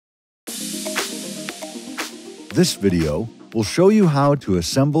This video will show you how to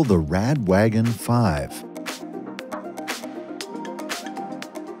assemble the RadWagon 5.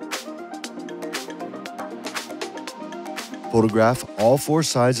 Photograph all 4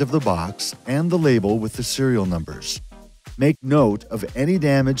 sides of the box and the label with the serial numbers. Make note of any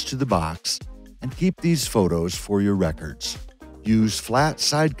damage to the box and keep these photos for your records. Use flat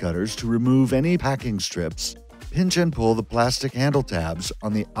side cutters to remove any packing strips. Pinch and pull the plastic handle tabs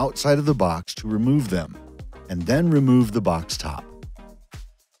on the outside of the box to remove them, and then remove the box top.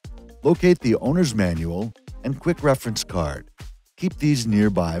 Locate the owner's manual and quick reference card. Keep these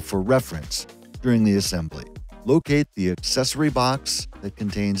nearby for reference during the assembly. Locate the accessory box that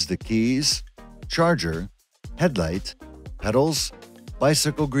contains the keys, charger, headlight, pedals,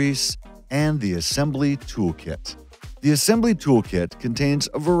 bicycle grease, and the assembly toolkit. The assembly toolkit contains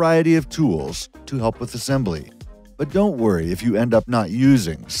a variety of tools to help with assembly, but don't worry if you end up not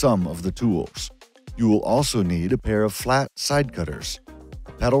using some of the tools. You will also need a pair of flat side cutters,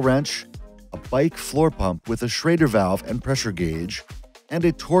 a pedal wrench, a bike floor pump with a Schrader valve and pressure gauge, and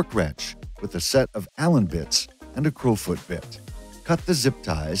a torque wrench with a set of Allen bits and a crowfoot bit. Cut the zip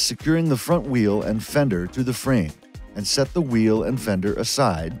ties securing the front wheel and fender to the frame, and set the wheel and fender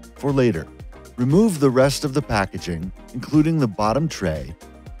aside for later. Remove the rest of the packaging, including the bottom tray,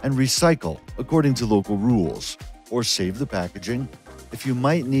 and recycle according to local rules, or save the packaging if you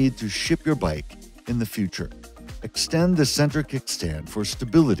might need to ship your bike in the future. Extend the center kickstand for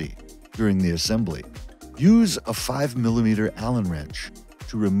stability during the assembly. Use a 5mm Allen wrench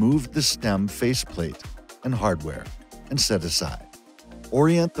to remove the stem faceplate and hardware and set aside.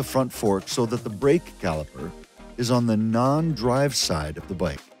 Orient the front fork so that the brake caliper is on the non-drive side of the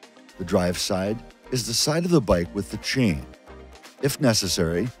bike. The drive side is the side of the bike with the chain. If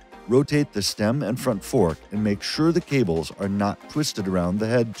necessary, rotate the stem and front fork and make sure the cables are not twisted around the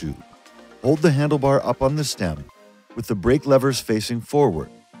head tube. Hold the handlebar up on the stem with the brake levers facing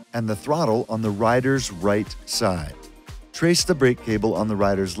forward and the throttle on the rider's right side. Trace the brake cable on the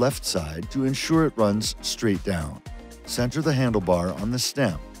rider's left side to ensure it runs straight down. Center the handlebar on the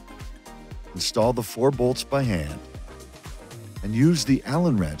stem. Install the 4 bolts by hand and use the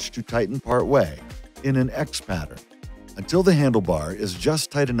Allen wrench to tighten part way in an X pattern until the handlebar is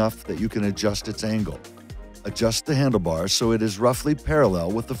just tight enough that you can adjust its angle. Adjust the handlebar so it is roughly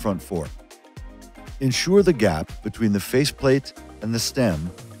parallel with the front fork. Ensure the gap between the faceplate and the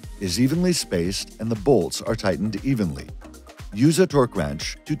stem is evenly spaced and the bolts are tightened evenly. Use a torque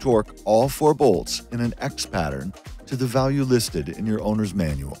wrench to torque all 4 bolts in an X pattern to the value listed in your owner's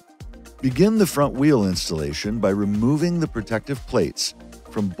manual. Begin the front wheel installation by removing the protective plates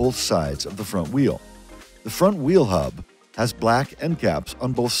from both sides of the front wheel. The front wheel hub has black end caps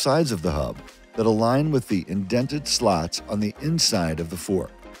on both sides of the hub that align with the indented slots on the inside of the fork.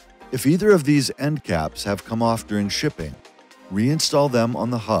 If either of these end caps have come off during shipping, reinstall them on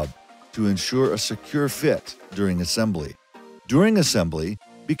the hub to ensure a secure fit during assembly. During assembly,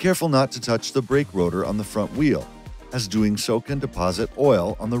 be careful not to touch the brake rotor on the front wheel, as doing so can deposit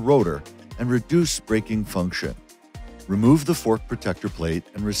oil on the rotor and reduce braking function. Remove the fork protector plate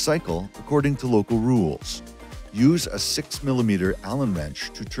and recycle according to local rules. Use a 6mm Allen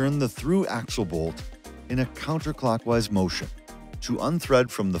wrench to turn the through axle bolt in a counterclockwise motion to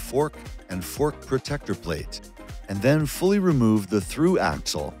unthread from the fork and fork protector plate, and then fully remove the through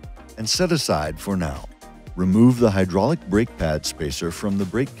axle and set aside for now. Remove the hydraulic brake pad spacer from the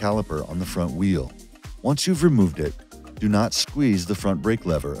brake caliper on the front wheel. Once you've removed it, do not squeeze the front brake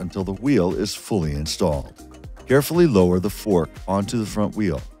lever until the wheel is fully installed. Carefully lower the fork onto the front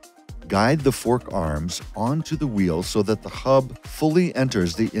wheel. Guide the fork arms onto the wheel so that the hub fully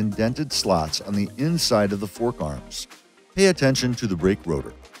enters the indented slots on the inside of the fork arms. Pay attention to the brake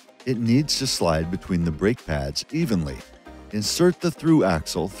rotor. It needs to slide between the brake pads evenly. Insert the through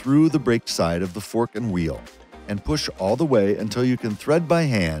axle through the brake side of the fork and wheel, and push all the way until you can thread by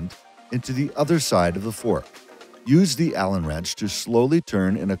hand into the other side of the fork. Use the Allen wrench to slowly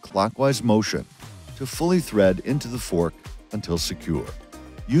turn in a clockwise motion to fully thread into the fork until secure.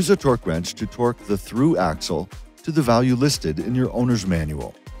 Use a torque wrench to torque the through axle to the value listed in your owner's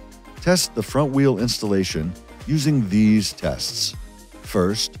manual. Test the front wheel installation using these tests.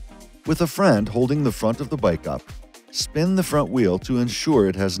 First, with a friend holding the front of the bike up, spin the front wheel to ensure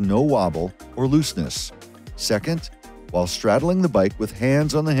it has no wobble or looseness. Second, while straddling the bike with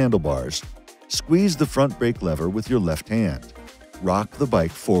hands on the handlebars, squeeze the front brake lever with your left hand. Rock the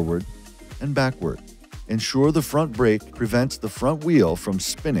bike forward and backward. Ensure the front brake prevents the front wheel from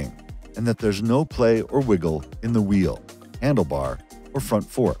spinning and that there's no play or wiggle in the wheel, handlebar, or front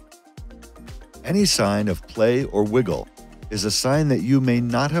fork. Any sign of play or wiggle is a sign that you may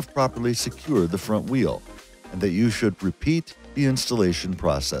not have properly secured the front wheel. and that you should repeat the installation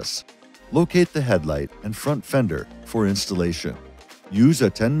process. Locate the headlight and front fender for installation. Use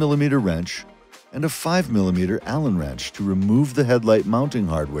a 10mm wrench and a 5mm Allen wrench to remove the headlight mounting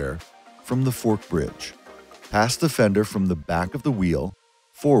hardware from the fork bridge. Pass the fender from the back of the wheel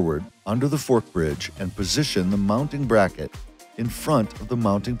forward under the fork bridge and position the mounting bracket in front of the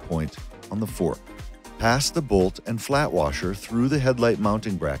mounting point on the fork. Pass the bolt and flat washer through the headlight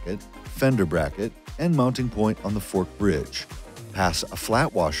mounting bracket, fender bracket, and mounting point on the fork bridge. Pass a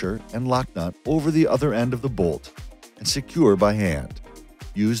flat washer and lock nut over the other end of the bolt and secure by hand.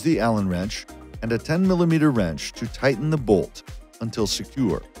 Use the Allen wrench and a 10mm wrench to tighten the bolt until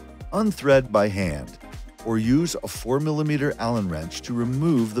secure. Unthread by hand, or use a 4mm Allen wrench to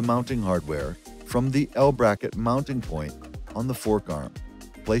remove the mounting hardware from the L-bracket mounting point on the fork arm.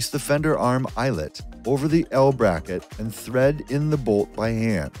 Place the fender arm eyelet over the L-bracket and thread in the bolt by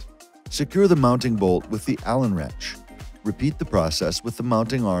hand. Secure the mounting bolt with the Allen wrench. Repeat the process with the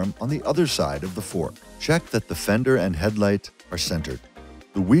mounting arm on the other side of the fork. Check that the fender and headlight are centered.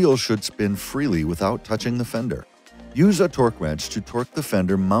 The wheel should spin freely without touching the fender. Use a torque wrench to torque the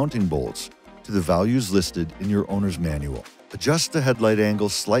fender mounting bolts to the values listed in your owner's manual. Adjust the headlight angle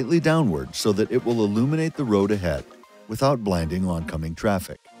slightly downward so that it will illuminate the road ahead without blinding oncoming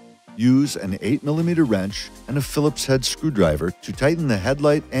traffic. Use an 8mm wrench and a Phillips head screwdriver to tighten the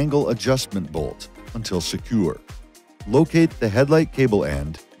headlight angle adjustment bolt until secure. Locate the headlight cable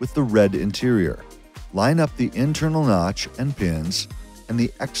end with the red interior. Line up the internal notch and pins and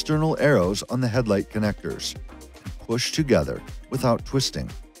the external arrows on the headlight connectors and push together without twisting.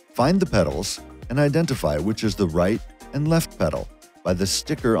 Find the pedals and identify which is the right and left pedal by the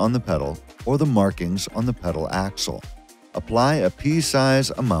sticker on the pedal or the markings on the pedal axle. Apply a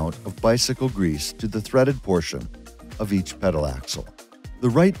pea-size amount of bicycle grease to the threaded portion of each pedal axle. The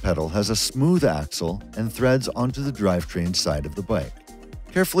right pedal has a smooth axle and threads onto the drivetrain side of the bike.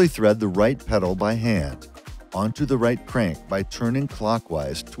 Carefully thread the right pedal by hand onto the right crank by turning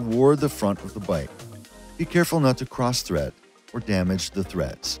clockwise toward the front of the bike. Be careful not to cross-thread or damage the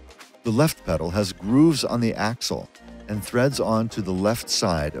threads. The left pedal has grooves on the axle and threads onto the left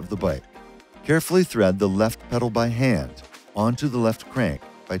side of the bike. Carefully thread the left pedal by hand onto the left crank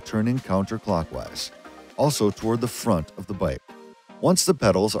by turning counterclockwise, also toward the front of the bike. Once the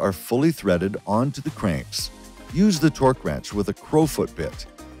pedals are fully threaded onto the cranks, use the torque wrench with a crowfoot bit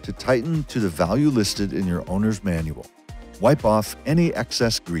to tighten to the value listed in your owner's manual. Wipe off any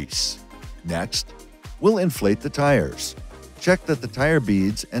excess grease. Next, we'll inflate the tires. Check that the tire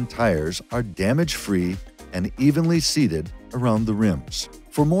beads and tires are damage-free and evenly seated around the rims.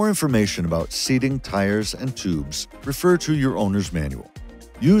 For more information about seating tires and tubes, refer to your owner's manual.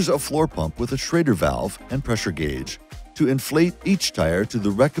 Use a floor pump with a Schrader valve and pressure gauge to inflate each tire to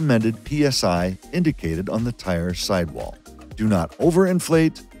the recommended PSI indicated on the tire sidewall. Do not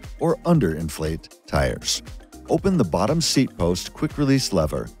overinflate or underinflate tires. Open the bottom seat post quick-release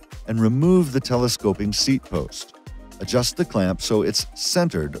lever and remove the telescoping seat post. Adjust the clamp so it's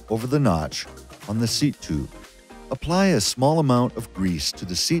centered over the notch on the seat tube. Apply a small amount of grease to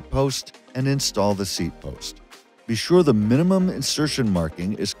the seat post and install the seat post. Be sure the minimum insertion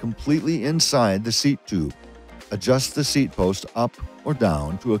marking is completely inside the seat tube. Adjust the seat post up or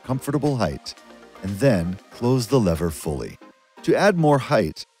down to a comfortable height, and then close the lever fully. To add more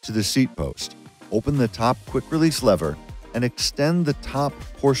height to the seat post, open the top quick-release lever and extend the top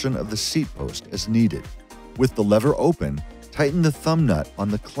portion of the seat post as needed. With the lever open, tighten the thumb nut on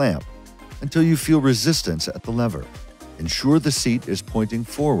the clamp until you feel resistance at the lever. Ensure the seat is pointing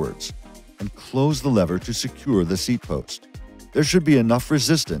forwards and close the lever to secure the seat post. There should be enough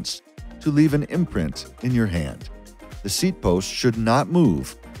resistance to leave an imprint in your hand. The seat post should not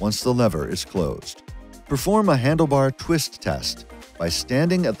move once the lever is closed. Perform a handlebar twist test by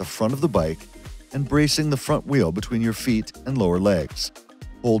standing at the front of the bike and bracing the front wheel between your feet and lower legs.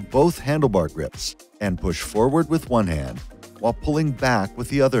 Hold both handlebar grips and push forward with one hand while pulling back with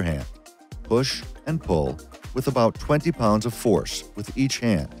the other hand. Push and pull with about 20 pounds of force with each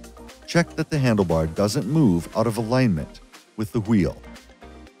hand. Check that the handlebar doesn't move out of alignment with the wheel.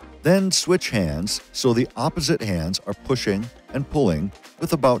 Then switch hands so the opposite hands are pushing and pulling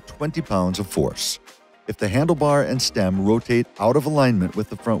with about 20 pounds of force. If the handlebar and stem rotate out of alignment with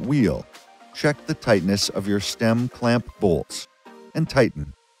the front wheel, check the tightness of your stem clamp bolts and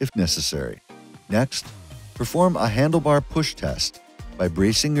tighten if necessary. Next, perform a handlebar push test by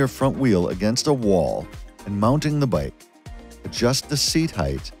bracing your front wheel against a wall and mounting the bike. Adjust the seat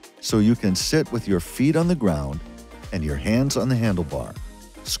height so you can sit with your feet on the ground and your hands on the handlebar.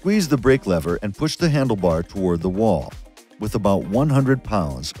 Squeeze the brake lever and push the handlebar toward the wall with about 100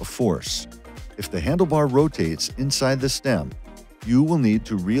 pounds of force. If the handlebar rotates inside the stem, you will need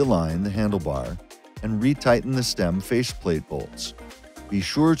to realign the handlebar and retighten the stem faceplate bolts. Be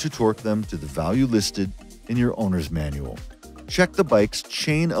sure to torque them to the value listed in your owner's manual. Check the bike's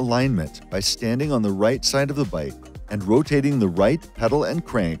chain alignment by standing on the right side of the bike and rotating the right pedal and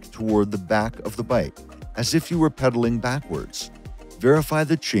crank toward the back of the bike, as if you were pedaling backwards. Verify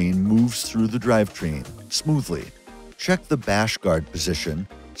the chain moves through the drivetrain smoothly. Check the bash guard position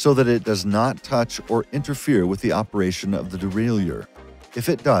so that it does not touch or interfere with the operation of the derailleur. If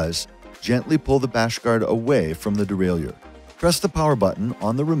it does, gently pull the bash guard away from the derailleur. Press the power button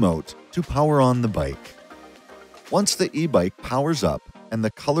on the remote to power on the bike. Once the e-bike powers up and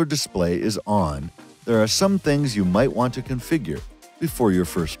the color display is on, there are some things you might want to configure before your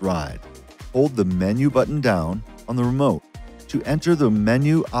first ride. Hold the menu button down on the remote to enter the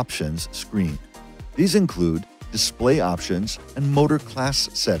menu options screen. These include display options and motor class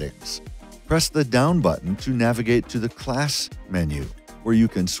settings. Press the down button to navigate to the class menu, where you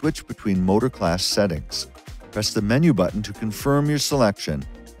can switch between motor class settings. Press the menu button to confirm your selection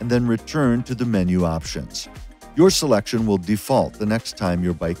and then return to the menu options. Your selection will default the next time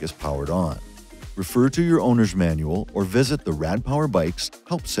your bike is powered on. Refer to your owner's manual or visit the RadPower Bikes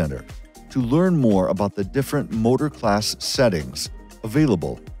Help Center to learn more about the different motor class settings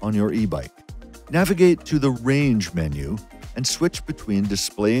available on your e-bike. Navigate to the Range menu and switch between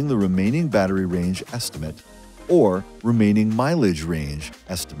displaying the remaining battery range estimate or remaining mileage range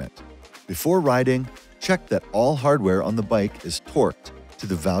estimate. Before riding, check that all hardware on the bike is torqued to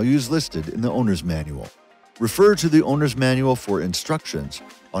the values listed in the owner's manual. Refer to the owner's manual for instructions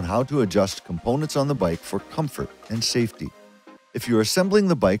on how to adjust components on the bike for comfort and safety. If you're assembling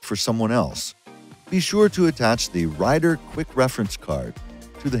the bike for someone else, be sure to attach the Rider Quick Reference Card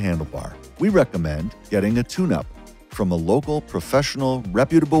to the handlebar. We recommend getting a tune-up from a local, professional,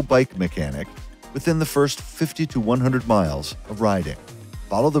 reputable bike mechanic within the first 50 to 100 miles of riding.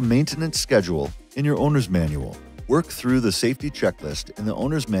 Follow the maintenance schedule in your owner's manual. Work through the safety checklist in the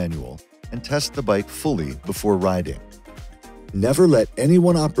owner's manual and test the bike fully before riding. Never let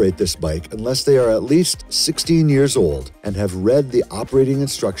anyone operate this bike unless they are at least 16 years old and have read the operating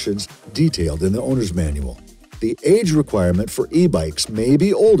instructions detailed in the owner's manual. The age requirement for e-bikes may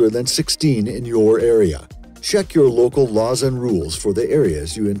be older than 16 in your area. Check your local laws and rules for the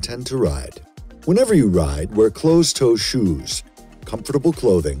areas you intend to ride. Whenever you ride, wear closed-toe shoes, comfortable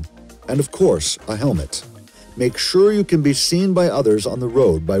clothing, and of course, a helmet. Make sure you can be seen by others on the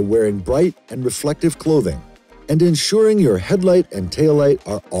road by wearing bright and reflective clothing, and ensuring your headlight and taillight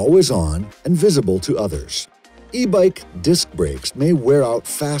are always on and visible to others. E-bike disc brakes may wear out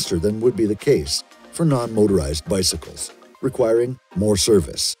faster than would be the case for non-motorized bicycles, requiring more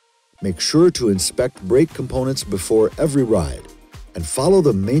service. Make sure to inspect brake components before every ride, and follow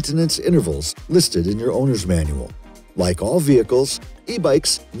the maintenance intervals listed in your owner's manual. Like all vehicles,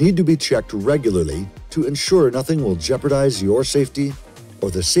 e-bikes need to be checked regularly to ensure nothing will jeopardize your safety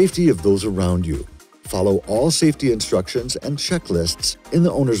or the safety of those around you. Follow all safety instructions and checklists in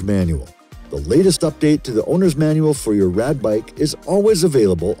the owner's manual. The latest update to the owner's manual for your rad bike is always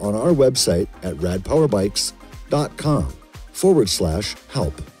available on our website at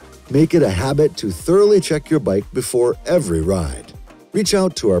radpowerbikes.com/help. Make it a habit to thoroughly check your bike before every ride. Reach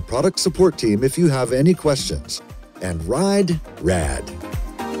out to our product support team if you have any questions. And ride rad.